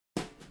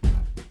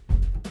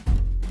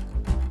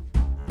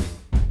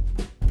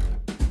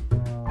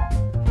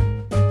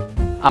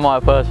Am I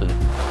a person?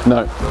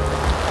 No.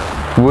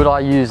 Would I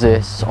use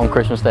this on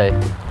Christmas Day?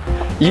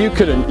 You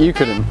couldn't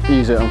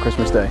use it on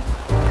Christmas Day.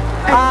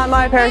 Am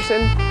I a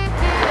person?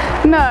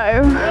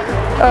 No.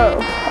 Oh.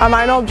 Am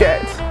I an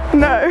object?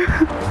 No.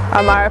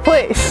 Am I a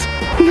place?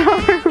 No.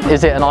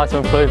 Is it an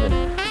item of clothing?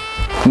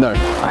 No.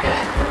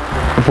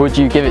 Okay. Would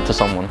you give it to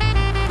someone?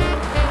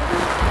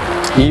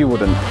 You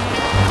wouldn't.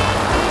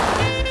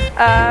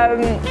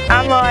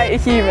 Am I a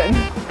human?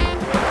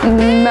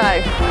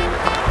 No.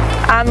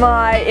 Am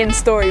I in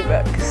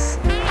storybooks?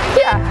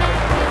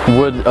 Yeah.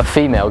 Would a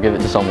female give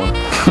it to someone?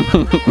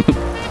 No.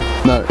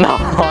 No, no.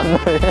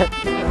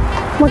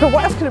 Oh my god,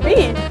 what else could it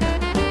be?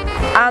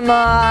 Am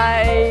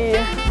I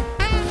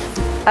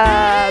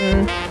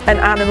an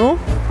animal?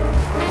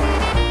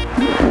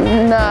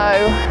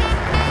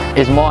 No.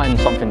 Is mine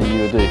something that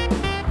you would do?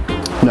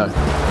 No.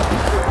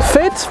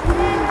 Food?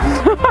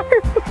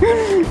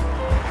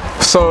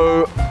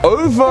 So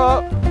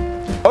over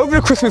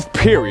the Christmas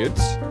period,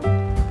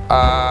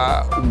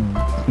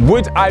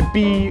 would I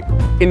be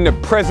in the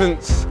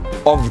presence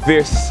of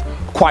this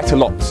quite a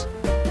lot?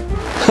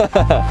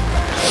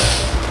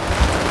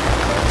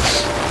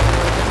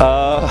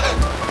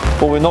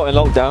 Well, we're not in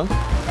lockdown,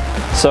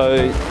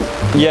 so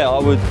yeah, I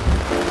would.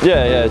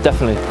 Yeah,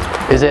 definitely.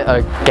 Is it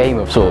a game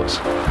of sorts?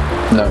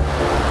 No.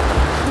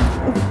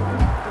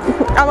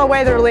 Am I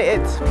weather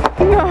related?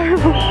 No.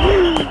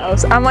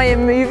 Am I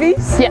in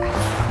movies? Yes.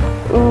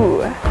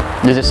 Ooh.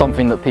 Is it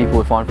something that people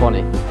would find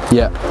funny?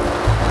 Yeah.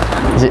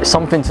 Is it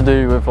something to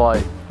do with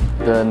like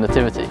the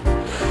nativity?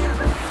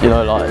 You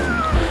know,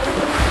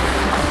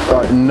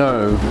 Like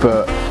no,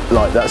 but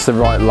like that's the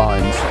right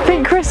lines.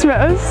 Think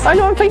Christmas. I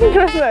know, I'm thinking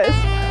Christmas.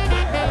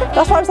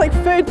 That's why I was like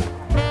food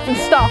and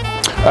stuff.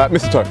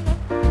 Mistletoe.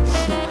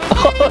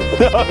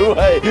 No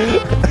way.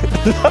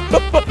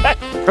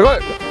 I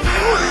got it.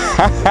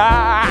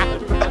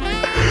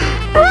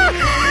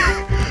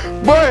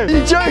 Boy, Are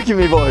you joking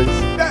me, boys?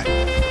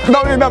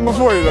 not been done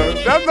before, you know.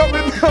 That's not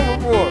been done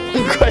before.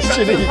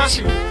 Question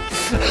each.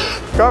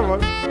 Come on.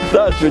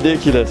 That's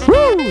ridiculous.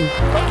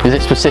 is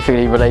it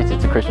specifically related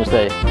to Christmas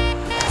Day?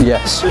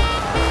 Yes.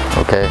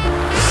 Okay.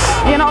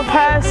 You're not a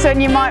person,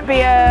 you might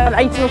be An a...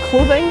 item of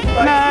clothing?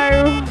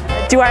 No.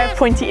 Do I have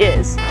pointy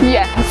ears?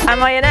 Yes.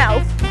 Am I an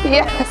elf?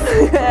 Yes.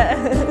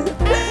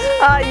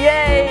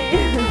 Yay!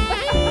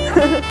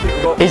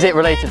 Is it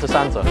related to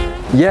Santa?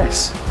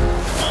 Yes.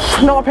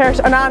 Not a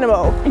person, an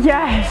animal.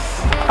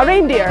 Yes. A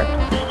reindeer.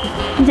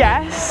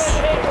 Yes.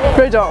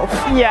 Rudolph.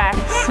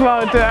 Yes.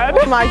 Well done.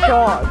 Oh my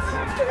god.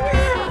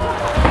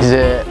 Is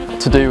it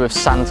to do with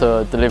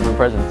Santa delivering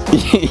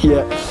presents?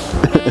 Yeah.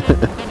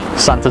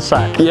 Santa's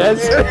sack?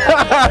 Yes.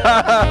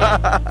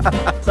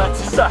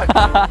 Santa's sack.